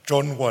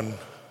John 1,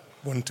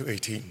 1 to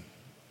 18.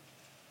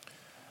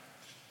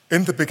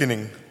 In the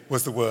beginning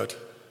was the Word,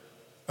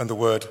 and the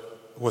Word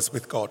was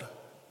with God,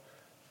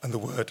 and the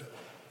Word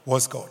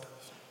was God.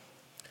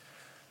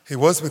 He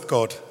was with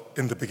God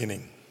in the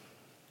beginning.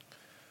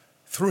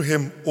 Through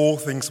him all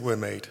things were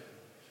made.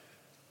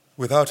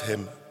 Without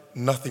him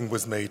nothing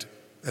was made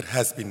that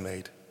has been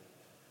made.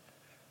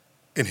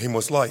 In him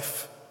was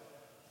life,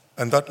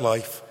 and that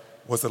life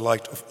was the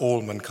light of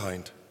all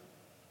mankind.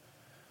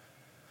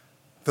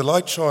 The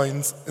light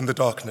shines in the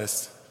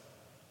darkness,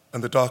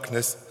 and the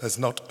darkness has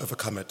not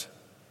overcome it.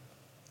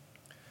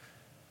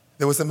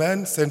 There was a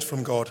man sent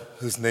from God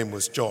whose name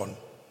was John.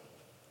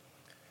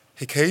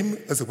 He came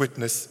as a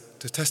witness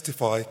to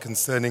testify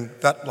concerning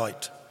that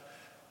light,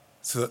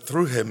 so that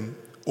through him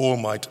all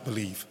might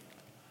believe.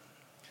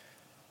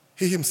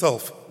 He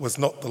himself was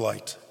not the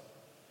light.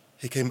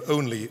 He came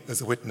only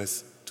as a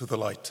witness to the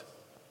light.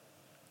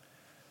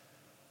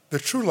 The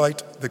true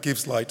light that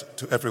gives light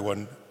to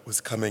everyone was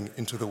coming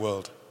into the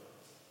world.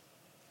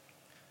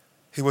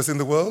 He was in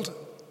the world,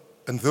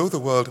 and though the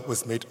world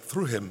was made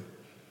through him,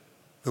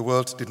 the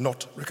world did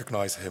not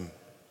recognize him.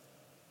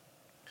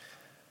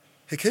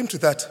 He came to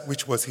that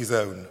which was his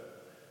own,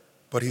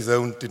 but his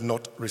own did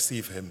not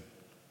receive him.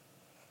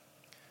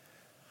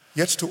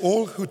 Yet to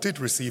all who did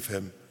receive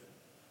him,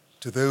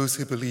 to those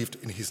who believed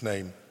in his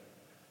name,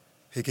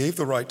 he gave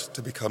the right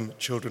to become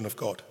children of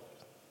God.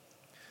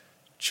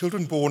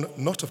 Children born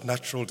not of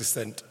natural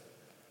descent,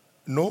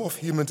 nor of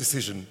human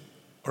decision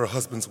or a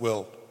husband's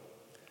will,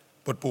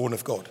 but born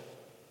of God.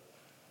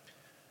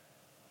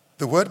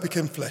 The Word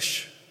became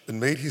flesh and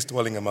made his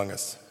dwelling among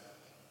us.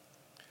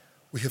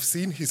 We have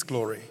seen his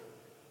glory,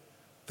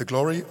 the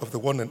glory of the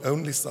one and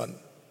only Son,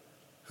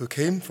 who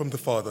came from the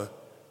Father,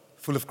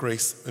 full of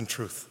grace and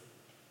truth.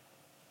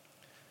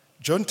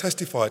 John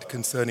testified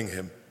concerning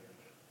him.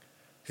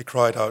 He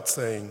cried out,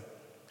 saying,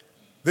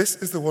 "This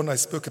is the one I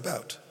spoke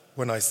about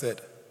when I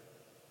said,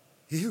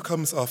 'He who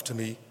comes after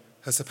me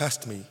has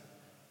surpassed me,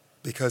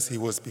 because he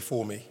was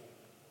before me.'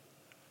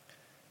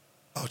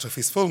 Out of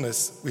his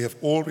fullness we have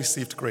all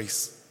received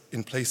grace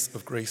in place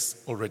of grace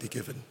already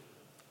given.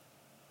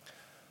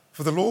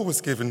 For the law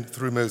was given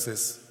through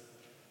Moses.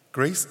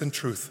 Grace and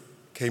truth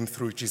came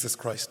through Jesus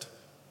Christ.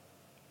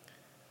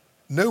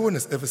 No one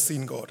has ever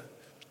seen God,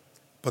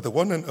 but the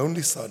one and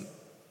only Son,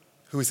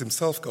 who is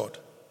himself God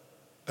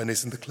and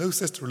is in the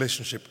closest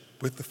relationship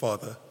with the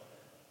Father,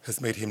 has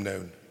made him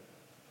known."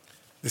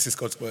 This is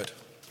God's word.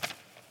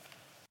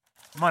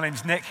 My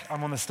name's Nick.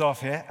 I'm on the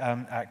staff here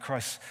at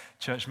Christ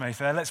Church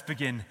Mayfair. Let's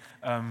begin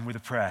with a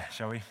prayer,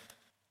 shall we?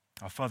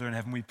 Our Father in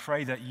heaven, we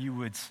pray that you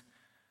would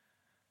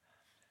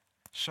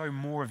show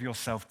more of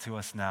yourself to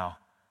us now.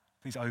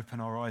 Please open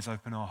our eyes,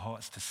 open our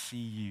hearts to see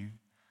you,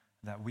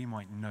 that we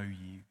might know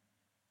you.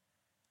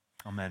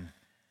 Amen.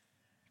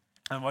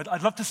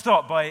 I'd love to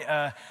start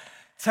by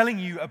telling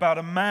you about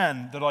a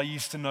man that I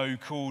used to know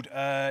called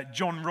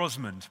John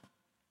Rosamond.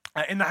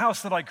 In the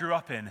house that I grew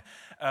up in,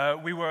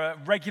 we were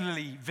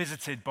regularly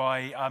visited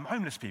by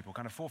homeless people.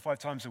 Kind of 4 or 5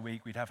 times a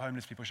week, we'd have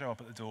homeless people show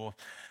up at the door,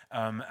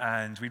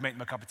 and we'd make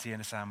them a cup of tea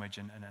and a sandwich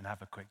and have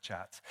a quick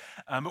chat.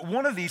 But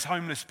one of these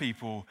homeless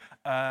people,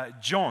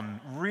 John,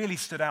 really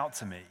stood out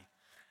to me.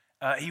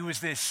 He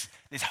was this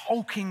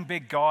hulking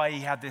big guy.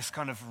 He had this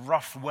kind of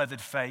rough,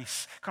 weathered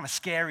face, kind of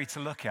scary to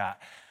look at.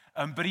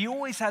 But he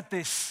always had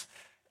this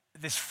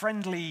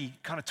friendly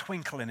kind of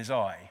twinkle in his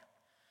eye.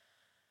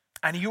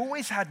 And he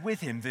always had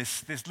with him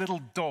this little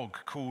dog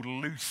called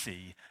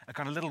Lucy, a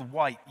kind of little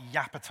white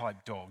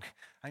Yapper-type dog.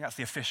 I think that's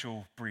the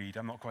official breed,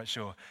 I'm not quite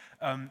sure.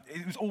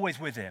 It was always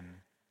with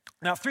him.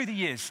 Now, through the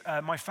years,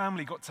 my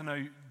family got to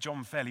know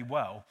John fairly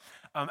well.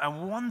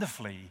 And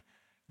wonderfully,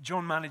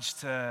 John managed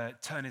to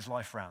turn his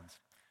life around.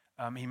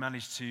 He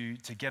managed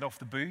to get off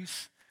the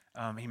booze.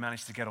 He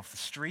managed to get off the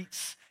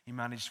streets. He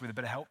managed, with a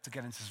bit of help, to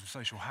get into some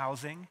social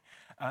housing.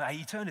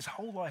 He turned his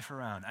whole life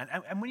around.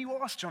 And when you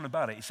asked John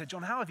about it, he said,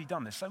 "John, how have you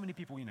done this? So many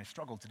people,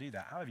 struggle to do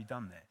that. How have you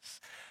done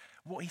this?"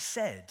 What he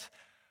said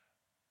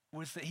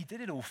was that he did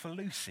it all for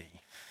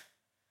Lucy,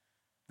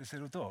 this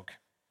little dog.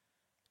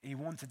 He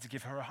wanted to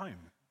give her a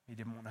home. He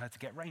didn't want her to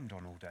get rained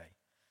on all day.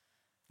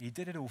 He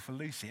did it all for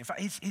Lucy. In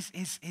fact,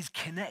 his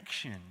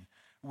connection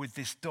with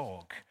this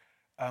dog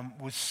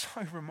was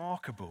so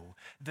remarkable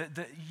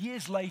that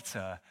years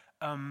later,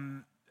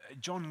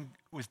 John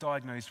was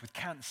diagnosed with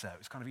cancer. It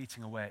was kind of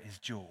eating away at his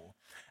jaw.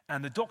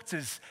 And the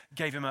doctors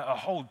gave him a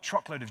whole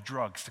truckload of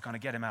drugs to kind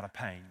of get him out of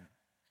pain.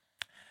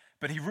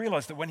 But he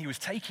realized that when he was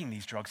taking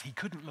these drugs, he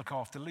couldn't look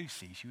after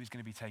Lucy. She was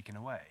going to be taken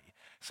away.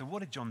 So what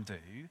did John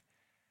do?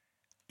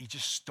 He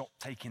just stopped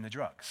taking the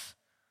drugs.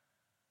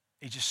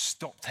 he just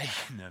stopped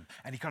taking them,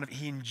 and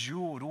he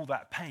endured all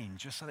that pain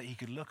just so that he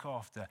could look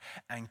after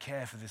and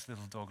care for this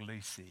little dog,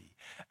 Lucy.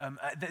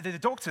 The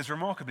doctors,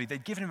 remarkably,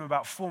 they'd given him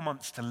about 4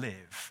 months to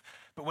live,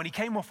 but when he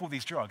came off all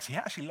these drugs, he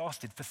actually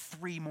lasted for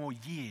 3 more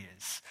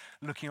years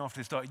looking after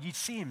this dog. You'd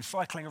see him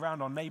cycling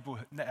around our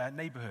neighborhood.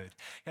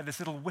 He had this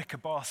little wicker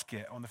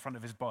basket on the front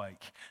of his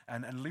bike,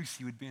 and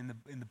Lucy would be in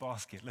the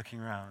basket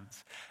looking around.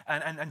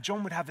 And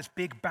John would have this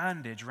big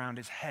bandage around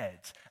his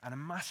head and a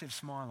massive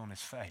smile on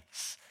his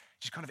face,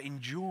 just kind of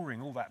enduring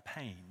all that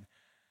pain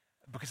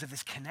because of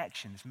this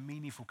connection, this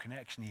meaningful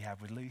connection he had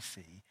with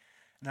Lucy.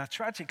 Now,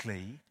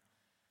 tragically,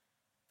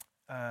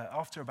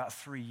 after about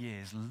 3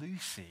 years,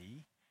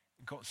 Lucy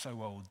got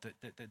so old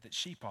that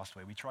she passed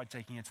away. We tried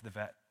taking her to the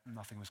vet,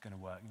 nothing was going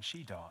to work, and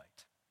she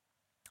died.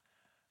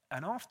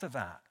 And after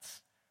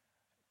that,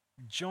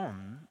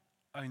 John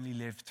only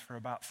lived for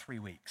about 3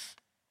 weeks.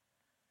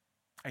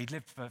 He'd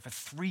lived for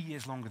 3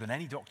 years longer than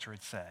any doctor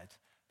had said,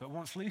 but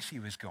once Lucy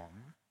was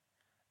gone,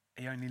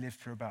 he only lived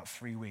for about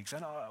 3 weeks.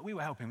 And we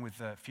were helping with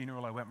the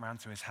funeral. I went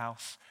round to his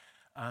house.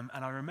 And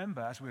I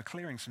remember as we were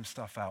clearing some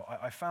stuff out,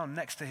 I found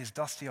next to his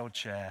dusty old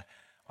chair,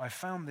 I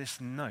found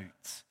this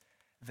note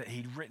that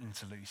he'd written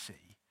to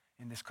Lucy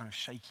in this kind of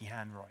shaky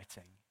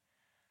handwriting.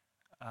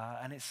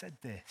 And it said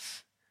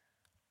this.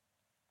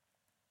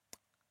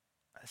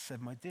 It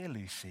said, "My dear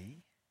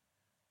Lucy,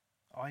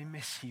 I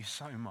miss you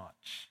so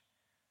much.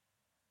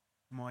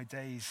 My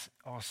days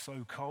are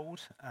so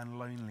cold and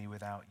lonely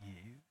without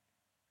you.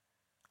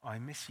 I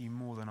miss you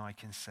more than I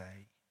can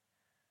say.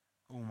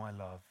 All my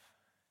love,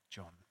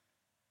 John."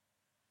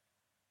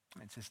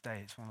 And to this day,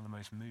 it's one of the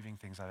most moving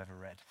things I've ever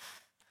read.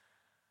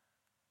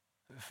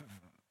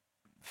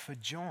 For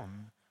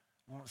John,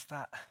 what's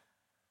that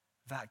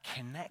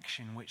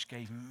connection which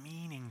gave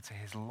meaning to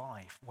his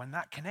life? When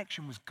that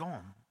connection was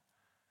gone,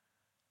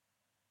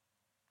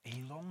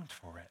 he longed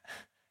for it.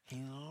 He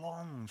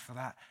longed for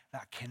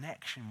that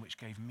connection which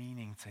gave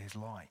meaning to his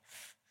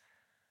life.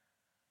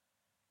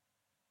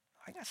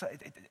 I guess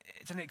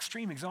it's an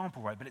extreme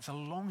example, right? But it's a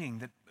longing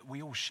that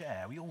we all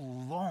share. We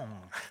all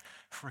long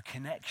for a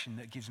connection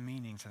that gives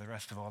meaning to the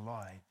rest of our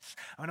lives.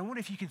 I mean, I wonder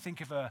if you can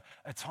think of a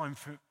time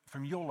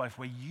from your life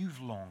where you've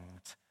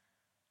longed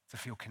to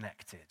feel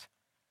connected.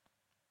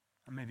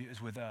 And maybe it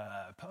was with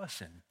a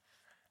person.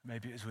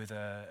 Maybe it was with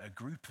a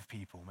group of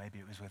people. Maybe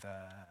it was with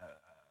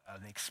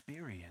an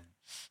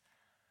experience.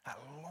 That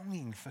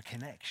longing for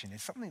connection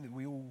is something that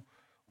we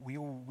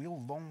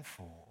all long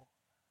for.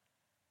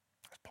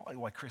 That's partly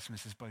why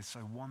Christmas is both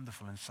so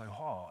wonderful and so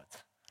hard.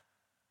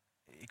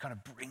 It kind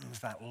of brings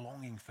that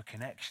longing for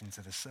connection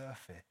to the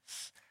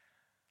surface.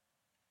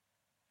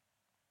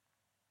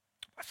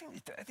 I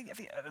think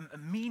a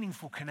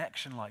meaningful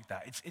connection like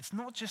that, it's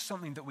not just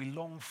something that we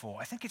long for.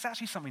 I think it's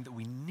actually something that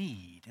we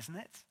need, isn't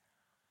it?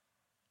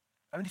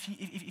 I mean,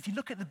 if you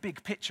look at the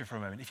big picture for a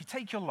moment, if you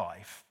take your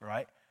life,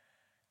 right,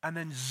 and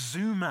then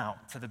zoom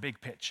out to the big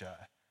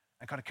picture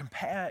and kind of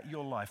compare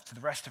your life to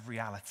the rest of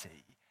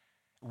reality,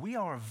 we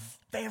are a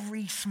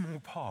very small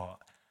part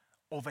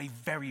of a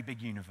very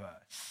big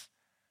universe.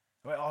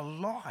 Right? Our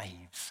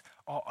lives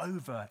are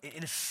over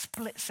in a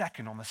split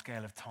second on the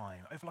scale of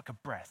time, over like a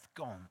breath,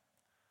 gone.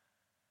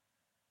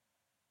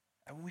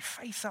 And when we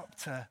face up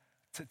to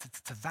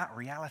that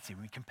reality,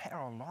 when we compare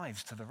our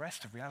lives to the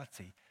rest of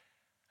reality,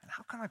 and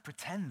how can I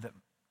pretend that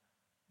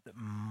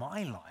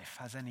my life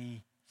has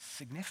any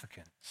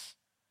significance?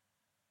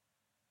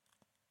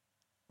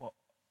 Well,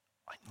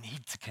 I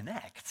need to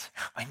connect.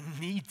 I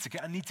need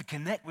to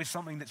connect with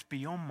something that's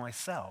beyond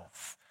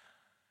myself.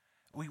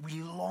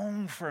 We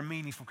long for a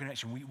meaningful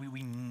connection.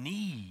 We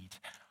need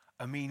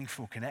a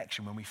meaningful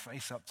connection when we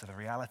face up to the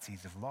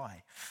realities of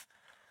life.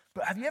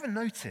 But have you ever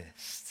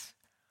noticed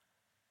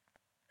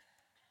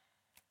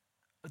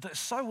that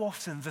so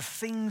often the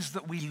things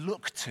that we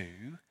look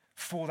to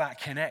for that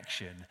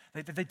connection,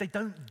 they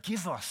don't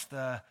give us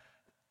the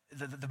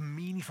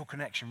meaningful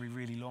connection we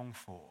really long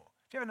for?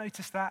 Have you ever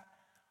noticed that?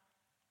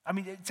 I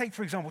mean,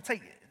 for example,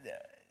 take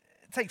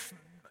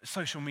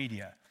social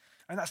media.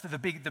 And that's the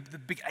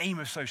big aim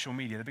of social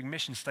media, the big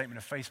mission statement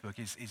of Facebook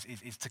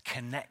is to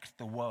connect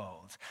the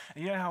world.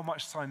 And you know how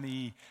much time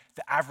the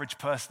average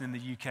person in the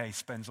UK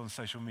spends on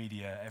social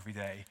media every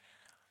day?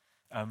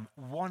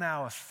 1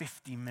 hour,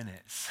 50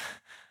 minutes.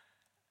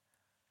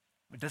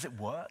 But does it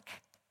work?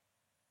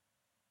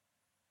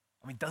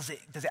 I mean, does it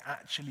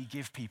actually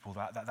give people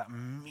that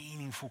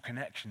meaningful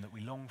connection that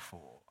we long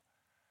for?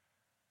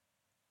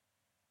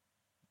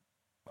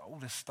 But all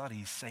the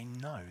studies say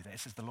no. That it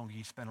says the longer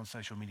you spend on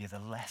social media, the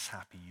less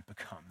happy you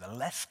become, the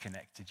less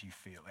connected you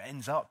feel. It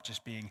ends up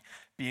just being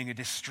a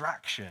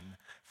distraction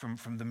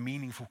from the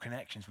meaningful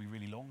connections we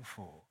really long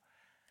for.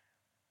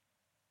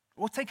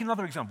 Or take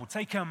another example.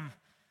 Take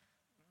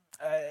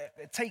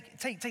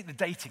the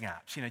dating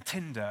apps, you know,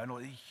 Tinder and all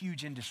the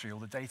huge industry, all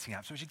the dating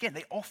apps, which again,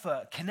 they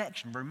offer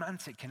connection,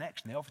 romantic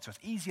connection. They offer to us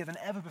easier than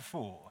ever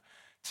before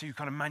to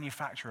kind of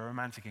manufacture a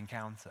romantic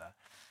encounter.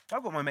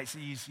 I've got my mates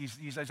that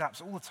use those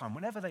apps all the time.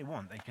 Whenever they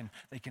want, they can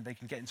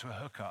get into a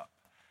hookup.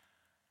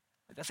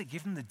 But does it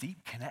give them the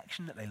deep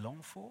connection that they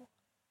long for?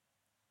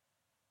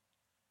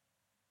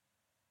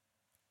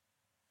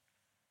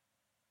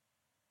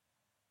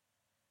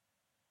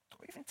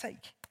 even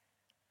take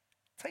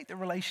the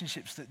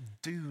relationships that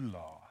do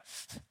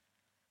last.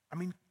 I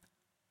mean,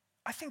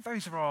 I think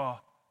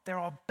they're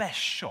our best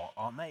shot,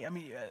 aren't they? I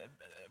mean,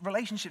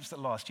 relationships that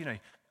last,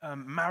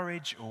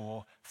 marriage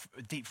or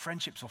deep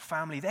friendships or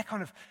family,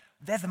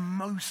 they're the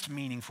most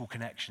meaningful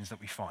connections that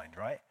we find,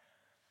 right?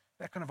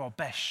 They're kind of our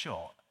best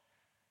shot.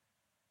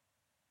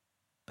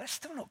 But it's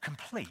still not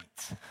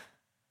complete.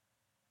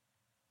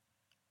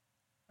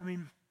 I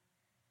mean,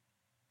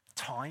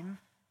 time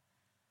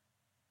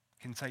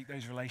can take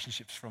those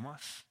relationships from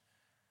us.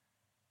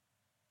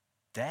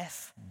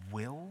 Death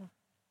will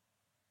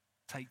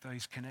take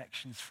those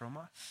connections from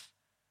us.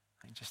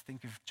 And just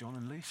think of John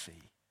and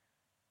Lucy.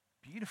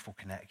 Beautiful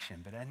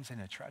connection, but ends in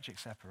a tragic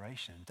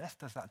separation. Death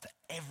does that to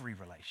every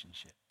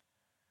relationship.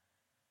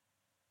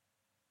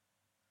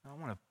 I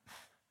want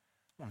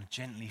to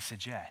gently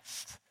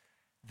suggest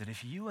that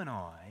if you and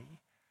I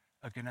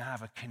are going to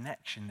have a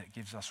connection that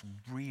gives us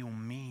real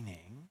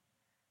meaning,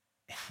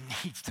 it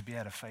needs to be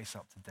able to face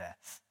up to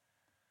death.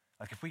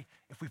 Like if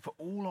we put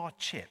all our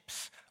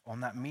chips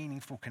on that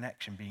meaningful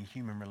connection being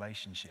human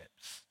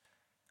relationships,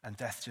 and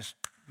death just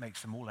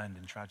makes them all end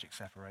in tragic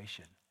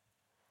separation.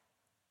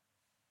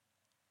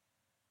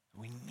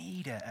 We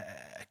need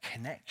a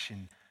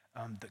connection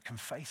that can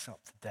face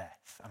up to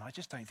death. And I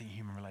just don't think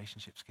human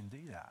relationships can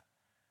do that.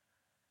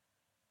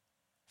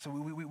 So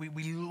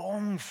we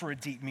long for a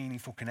deep,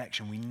 meaningful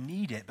connection. We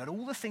need it, but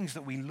all the things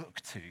that we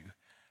look to,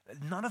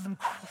 none of them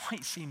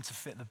quite seem to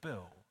fit the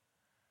bill.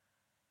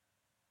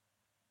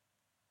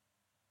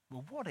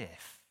 Well, what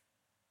if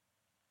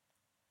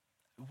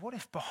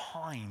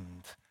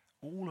behind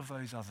all of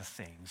those other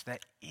things, there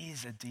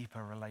is a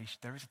deeper relation,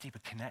 there is a deeper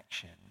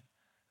connection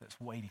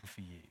that's waiting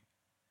for you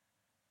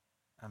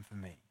and for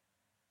me?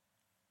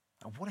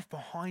 And what if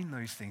behind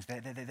those things,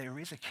 there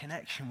is a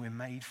connection we're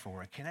made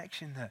for, a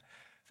connection that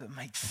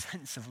makes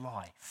sense of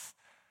life,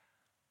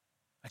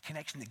 a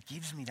connection that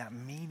gives me that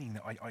meaning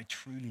that I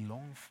truly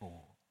long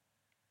for?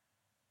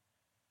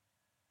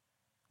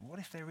 What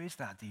if there is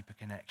that deeper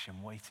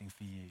connection waiting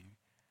for you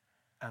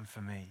and for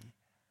me?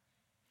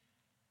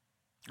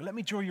 Let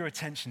me draw your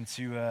attention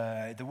to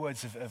the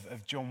words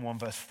of John 1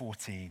 verse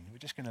 14. We're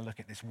just going to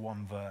look at this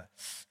one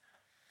verse.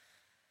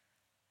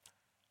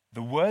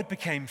 The Word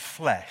became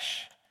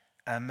flesh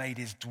and made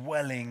his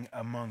dwelling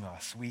among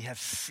us. We have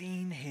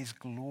seen his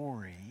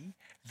glory,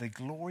 the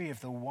glory of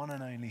the one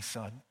and only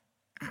Son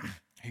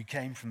who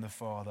came from the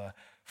Father,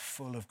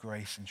 full of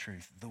grace and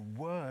truth. The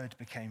Word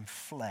became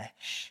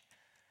flesh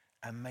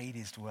and made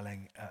his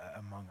dwelling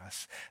among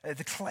us.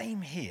 The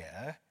claim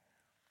here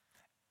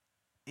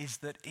is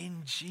that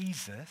in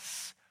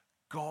Jesus,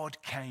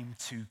 God came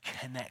to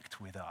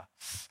connect with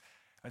us.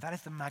 That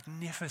is the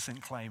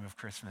magnificent claim of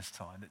Christmas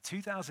time, that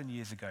 2,000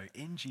 years ago,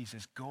 in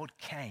Jesus, God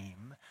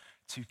came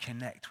to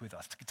connect with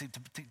us,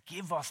 to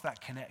give us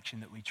that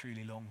connection that we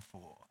truly long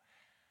for.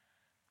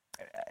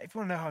 If you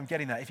want to know how I'm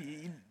getting that, if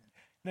you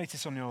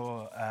notice on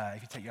your,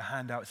 if you take your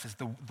handout, it says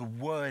the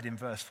Word in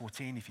verse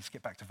 14. If you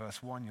skip back to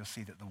verse 1, you'll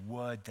see that the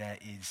Word there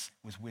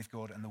was with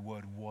God, and the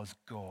Word was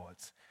God.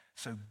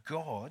 So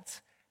God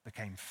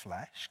became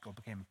flesh, God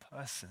became a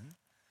person,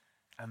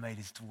 and made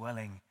his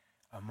dwelling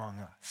among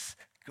us.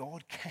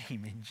 God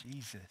came in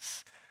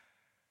Jesus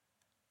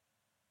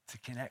to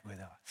connect with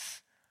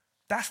us.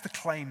 That's the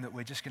claim that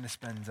we're just going to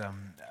spend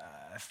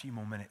a few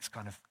more minutes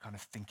kind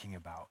of thinking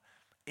about.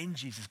 In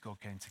Jesus,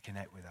 God came to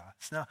connect with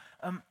us. Now,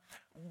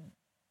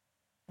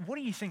 what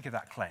do you think of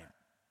that claim?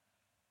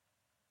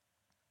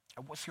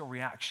 What's your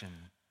reaction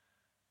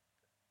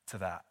to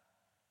that?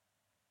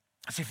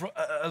 See, for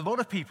a lot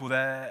of people,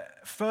 their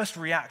first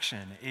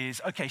reaction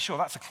is, okay, sure,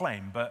 that's a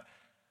claim, but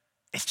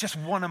it's just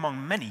one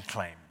among many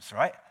claims,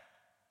 right?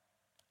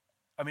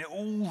 I mean,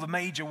 all the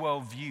major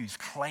worldviews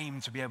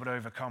claim to be able to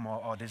overcome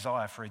our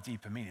desire for a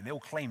deeper meaning. They all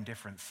claim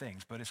different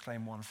things. Buddhists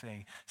claim one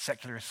thing,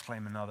 secularists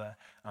claim another,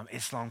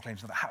 Islam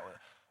claims another.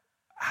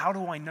 How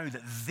do I know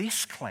that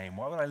this claim,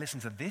 why would I listen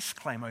to this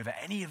claim over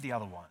any of the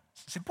other ones?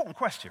 It's an important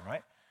question,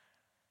 right?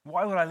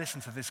 Why would I listen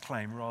to this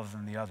claim rather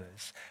than the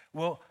others?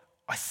 Well,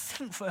 I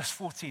think verse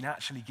 14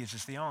 actually gives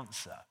us the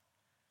answer.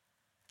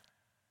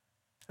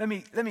 Let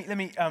me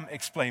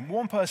explain.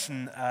 One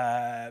person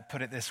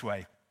put it this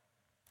way.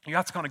 You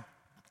have to kind of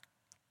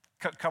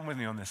come with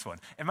me on this one.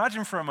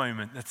 Imagine for a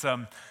moment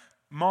that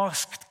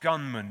masked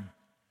gunmen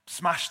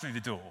smash through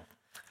the door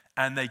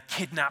and they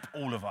kidnap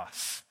all of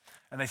us.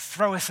 And they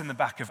throw us in the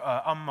back of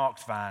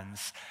unmarked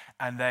vans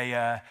and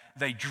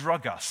they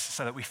drug us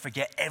so that we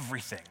forget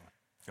everything.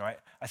 Right?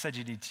 I said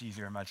you need to use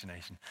your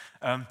imagination.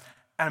 And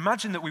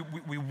imagine that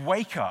we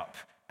wake up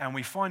and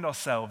we find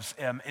ourselves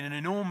in an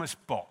enormous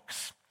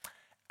box.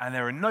 And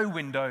there are no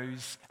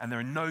windows and there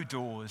are no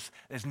doors.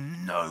 There's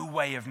no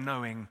way of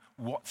knowing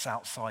what's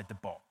outside the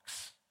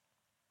box.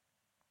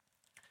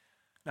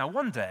 Now,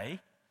 one day,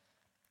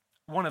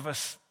 one of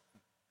us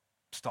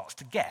starts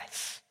to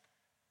guess.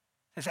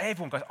 Says, hey,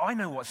 everyone goes, I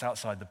know what's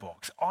outside the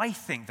box. I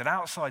think that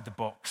outside the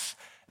box,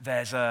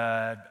 there's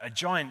a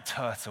giant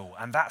turtle,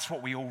 and that's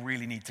what we all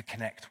really need to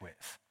connect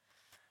with.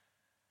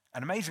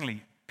 And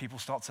amazingly, people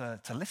start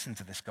to listen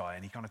to this guy,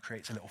 and he kind of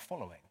creates a little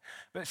following.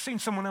 But soon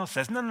someone else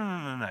says, no.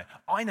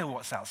 I know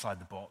what's outside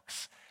the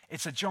box.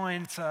 It's a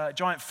giant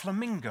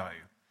flamingo.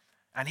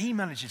 And he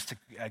manages to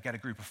get a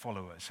group of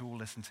followers who all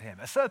listen to him.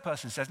 A third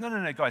person says,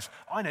 no, guys,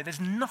 I know there's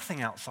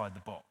nothing outside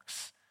the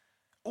box.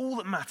 All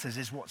that matters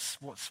is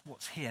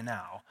what's here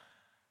now.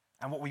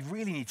 And what we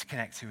really need to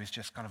connect to is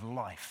just kind of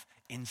life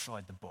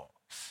inside the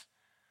box.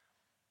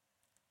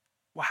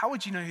 Well, how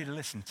would you know who to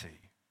listen to?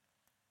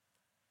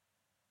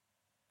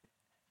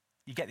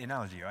 You get the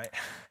analogy, right?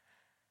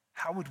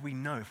 How would we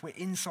know? If we're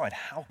inside,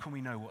 how can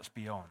we know what's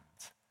beyond?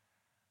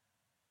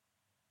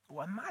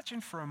 Well,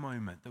 imagine for a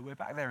moment that we're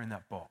back there in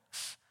that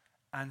box,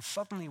 and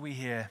suddenly we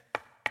hear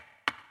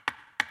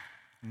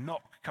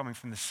knock coming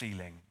from the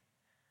ceiling.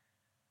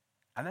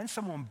 And then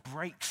someone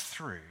breaks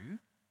through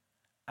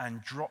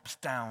and drops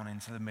down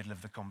into the middle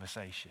of the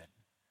conversation.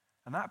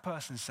 And that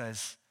person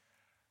says,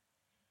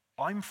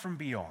 I'm from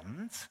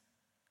beyond,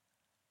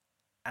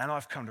 and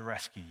I've come to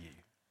rescue you.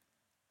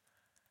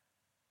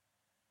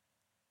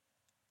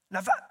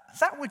 Now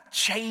that would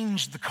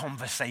change the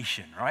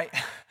conversation, right?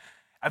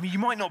 I mean, you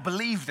might not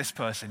believe this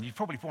person. You'd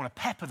probably want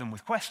to pepper them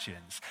with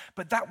questions,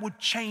 but that would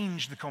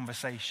change the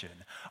conversation.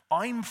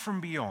 I'm from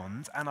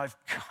beyond, and I've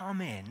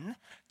come in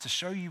to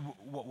show you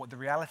what the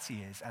reality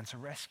is and to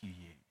rescue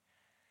you.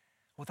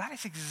 Well, that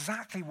is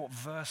exactly what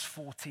verse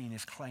 14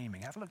 is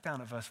claiming. Have a look down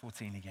at verse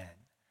 14 again.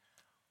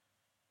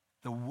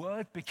 The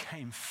Word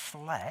became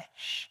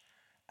flesh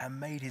and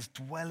made his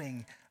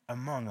dwelling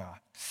among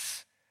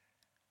us.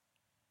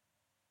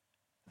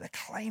 The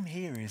claim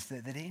here is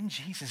that in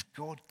Jesus,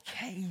 God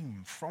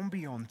came from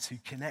beyond to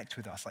connect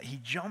with us. Like he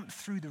jumped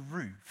through the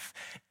roof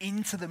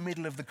into the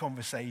middle of the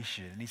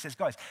conversation. And he says,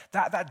 guys,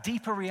 that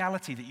deeper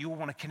reality that you all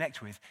want to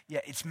connect with,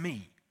 yeah, it's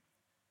me.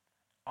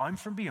 I'm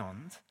from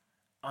beyond.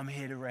 I'm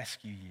here to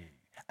rescue you.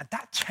 And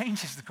that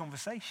changes the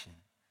conversation.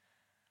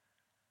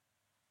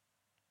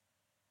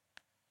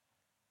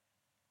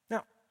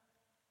 Now,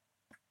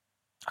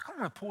 I kind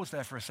of want to pause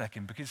there for a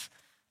second because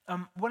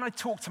when I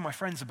talk to my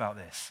friends about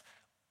this,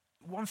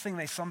 one thing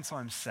they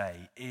sometimes say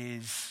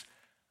is,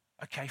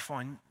 okay,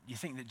 fine, you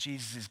think that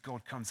Jesus is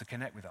God come to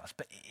connect with us.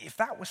 But if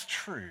that was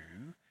true,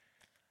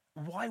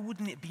 why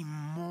wouldn't it be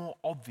more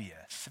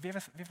obvious? Have you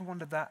ever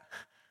wondered that?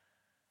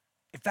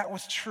 If that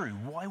was true,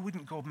 why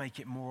wouldn't God make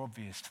it more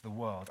obvious to the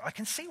world? I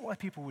can see why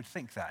people would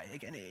think that.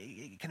 Again,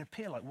 it can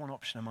appear like one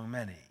option among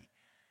many.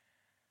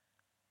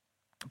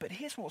 But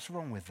here's what's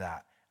wrong with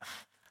that.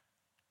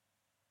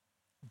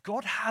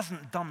 God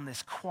hasn't done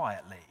this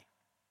quietly.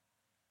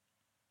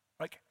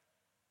 Like,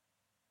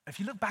 if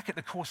you look back at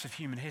the course of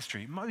human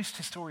history, most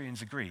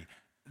historians agree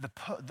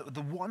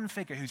the one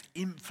figure who's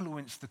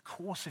influenced the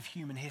course of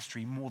human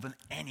history more than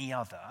any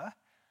other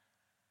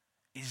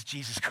is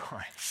Jesus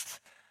Christ.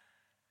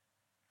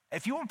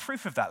 If you want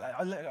proof of that,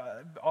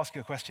 I'll ask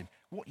you a question.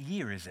 What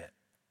year is it?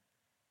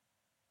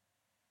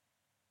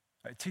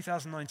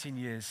 2019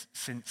 years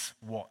since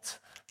what?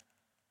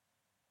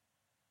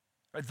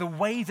 The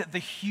way that the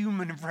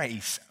human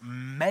race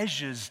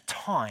measures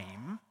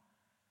time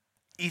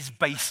is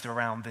based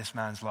around this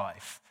man's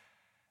life,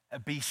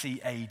 BC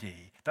AD.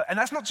 And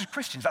that's not just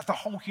Christians, that's the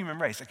whole human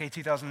race. Okay,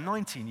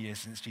 2019 years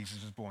since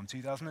Jesus was born,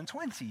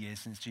 2020 years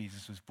since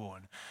Jesus was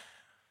born.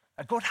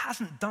 God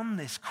hasn't done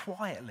this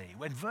quietly.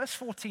 When verse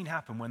 14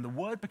 happened, when the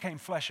Word became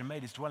flesh and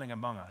made his dwelling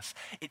among us,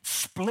 it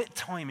split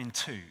time in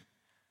two.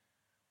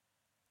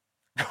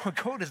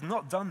 God has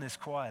not done this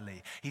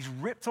quietly. He's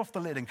ripped off the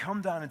lid and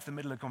come down into the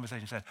middle of the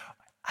conversation and said,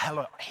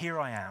 hello, here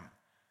I am.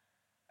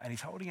 And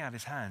he's holding out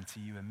his hand to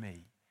you and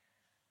me.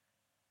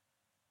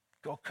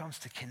 God comes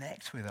to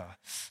connect with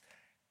us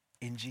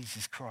in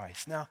Jesus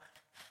Christ. Now,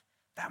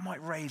 that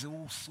might raise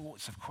all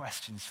sorts of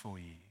questions for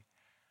you.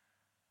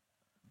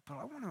 But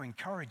I want to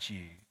encourage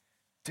you,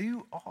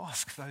 do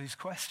ask those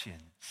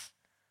questions.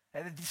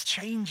 This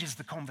changes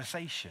the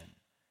conversation.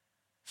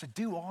 So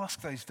do ask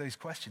those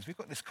questions. We've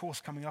got this course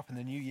coming up in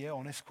the new year,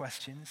 Honest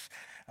Questions.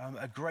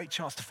 A great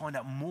chance to find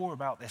out more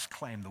about this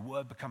claim, the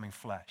Word becoming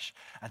flesh,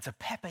 and to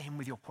pepper him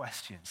with your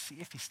questions. See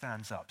if he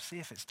stands up. See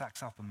if it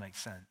stacks up and makes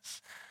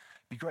sense.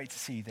 It'd be great to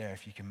see you there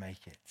if you can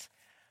make it.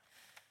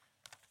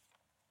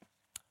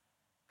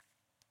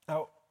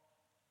 Now,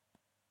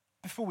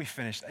 before we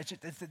finish,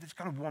 there's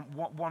kind of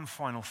one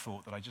final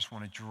thought that I just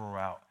want to draw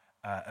out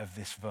of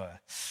this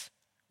verse.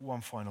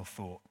 One final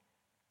thought,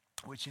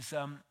 which is,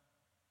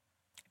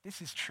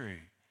 this is true.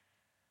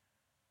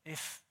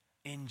 If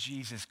in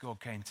Jesus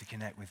God came to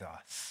connect with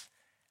us,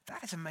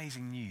 that is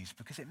amazing news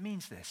because it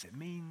means this. It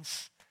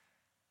means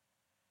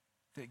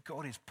that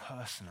God is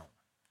personal.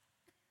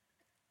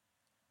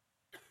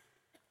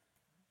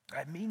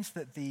 It means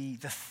that the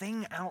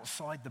thing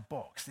outside the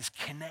box, this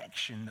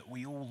connection that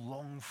we all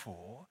long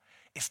for,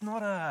 it's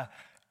not a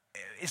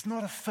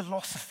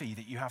philosophy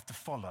that you have to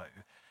follow.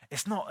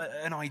 It's not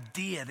an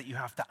idea that you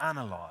have to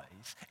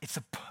analyze. It's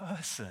a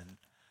person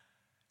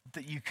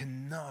that you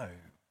can know.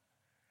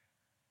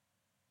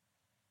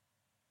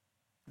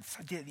 This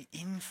idea that the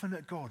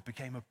infinite God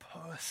became a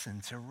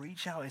person to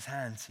reach out his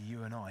hand to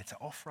you and I, to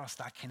offer us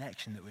that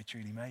connection that we're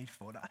truly made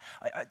for. And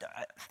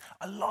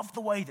I love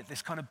the way that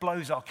this kind of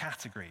blows our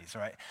categories,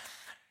 right?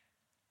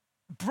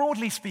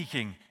 Broadly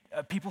speaking,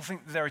 people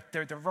think there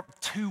are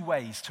two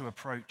ways to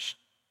approach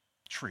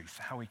truth,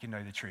 how we can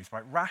know the truth,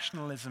 right?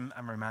 Rationalism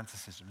and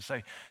romanticism.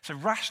 So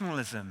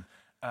rationalism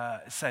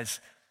says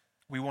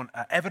we want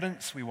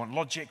evidence, we want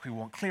logic, we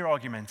want clear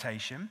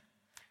argumentation.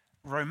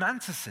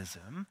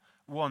 Romanticism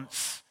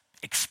wants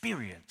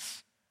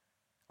experience.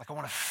 Like I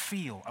want to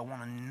feel, I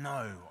want to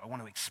know, I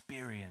want to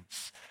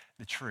experience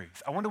the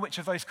truth. I wonder which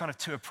of those kind of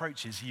two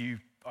approaches you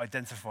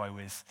identify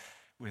with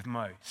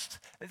most.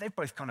 They've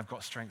both kind of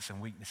got strengths and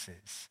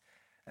weaknesses.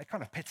 They're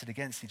kind of pitted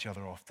against each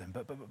other often.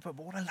 But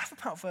what I love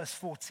about verse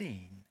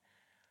 14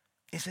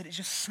 is that it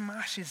just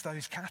smashes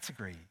those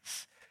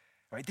categories.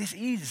 Right? This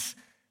is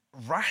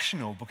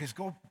rational because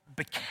God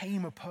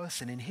became a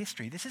person in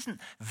history. This isn't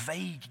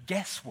vague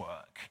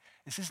guesswork.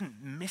 This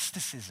isn't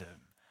mysticism.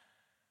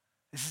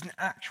 This is an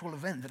actual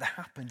event that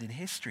happened in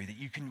history that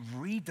you can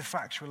read the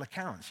factual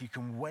accounts. You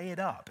can weigh it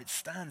up. It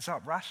stands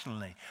up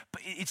rationally.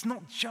 But it's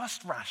not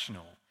just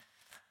rational.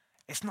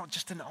 It's not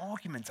just an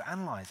argument to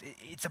analyze.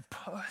 It's a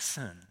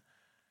person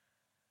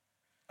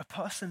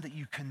that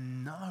you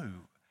can know.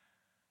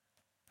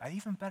 And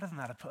even better than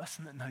that, a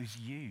person that knows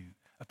you,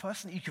 a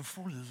person that you can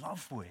fall in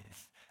love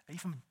with.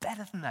 Even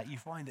better than that, you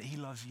find that he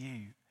loves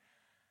you.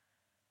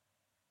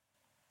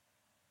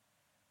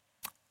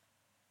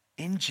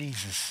 In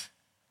Jesus,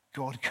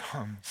 God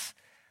comes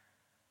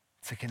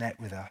to connect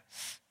with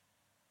us.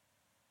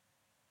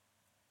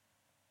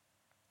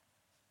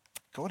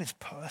 God is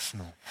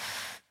personal.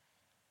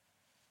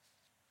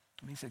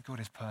 It means that God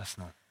is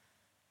personal.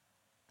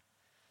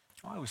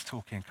 I was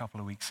talking a couple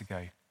of weeks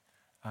ago,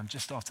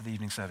 just after the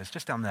evening service,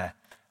 just down there.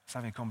 I was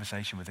having a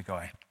conversation with a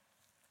guy.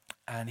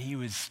 And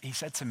he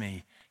said to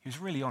me, he was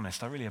really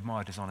honest. I really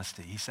admired his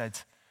honesty. He said,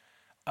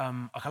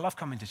 I love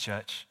coming to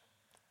church.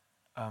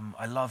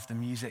 I love the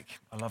music.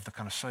 I love the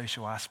kind of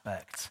social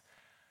aspect.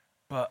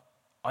 But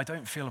I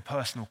don't feel a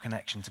personal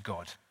connection to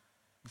God,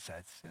 he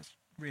said. I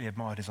really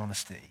admired his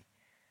honesty.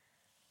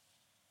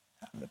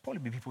 There'll probably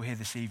be people here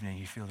this evening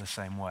who feel the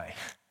same way.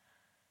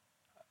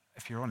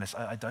 If you're honest,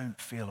 I don't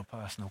feel a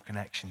personal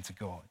connection to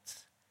God.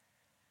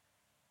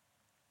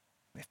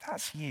 If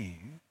that's you,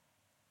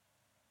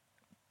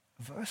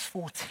 verse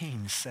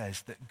 14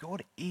 says that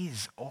God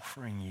is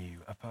offering you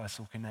a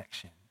personal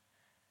connection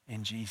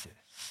in Jesus.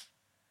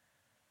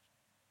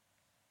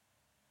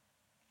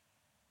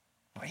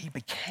 He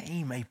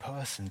became a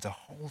person to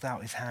hold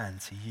out his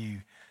hand to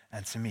you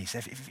and to me. So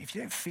if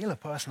you don't feel a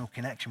personal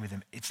connection with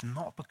him, it's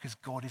not because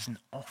God isn't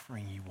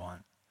offering you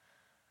one.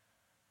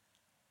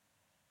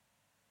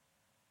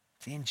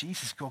 See, in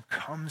Jesus, God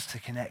comes to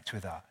connect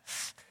with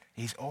us.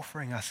 He's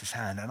offering us his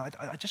hand. And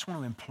I just want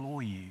to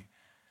implore you,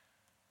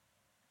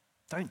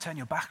 don't turn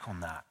your back on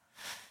that.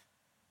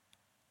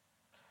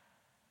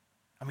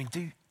 I mean,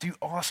 do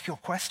ask your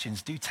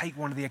questions. Do take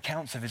one of the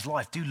accounts of his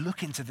life. Do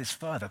look into this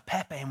further.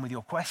 Pepper him with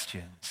your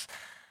questions.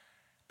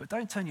 But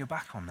don't turn your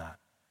back on that.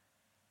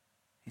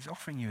 He's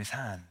offering you his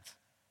hand.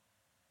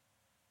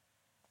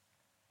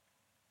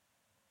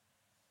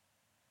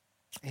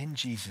 In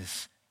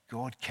Jesus,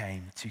 God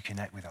came to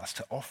connect with us,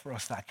 to offer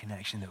us that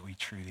connection that we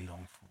truly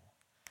long for.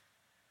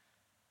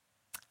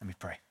 Let me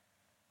pray.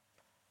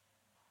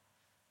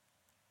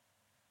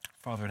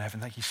 Father in heaven,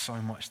 thank you so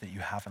much that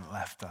you haven't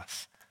left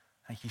us.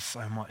 Thank you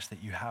so much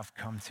that you have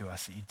come to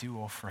us, that you do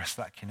offer us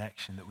that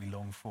connection that we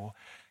long for,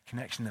 a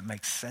connection that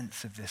makes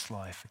sense of this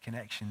life, a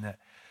connection that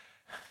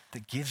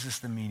gives us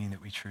the meaning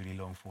that we truly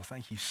long for.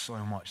 Thank you so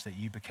much that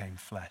you became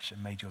flesh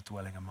and made your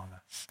dwelling among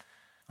us.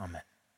 Amen.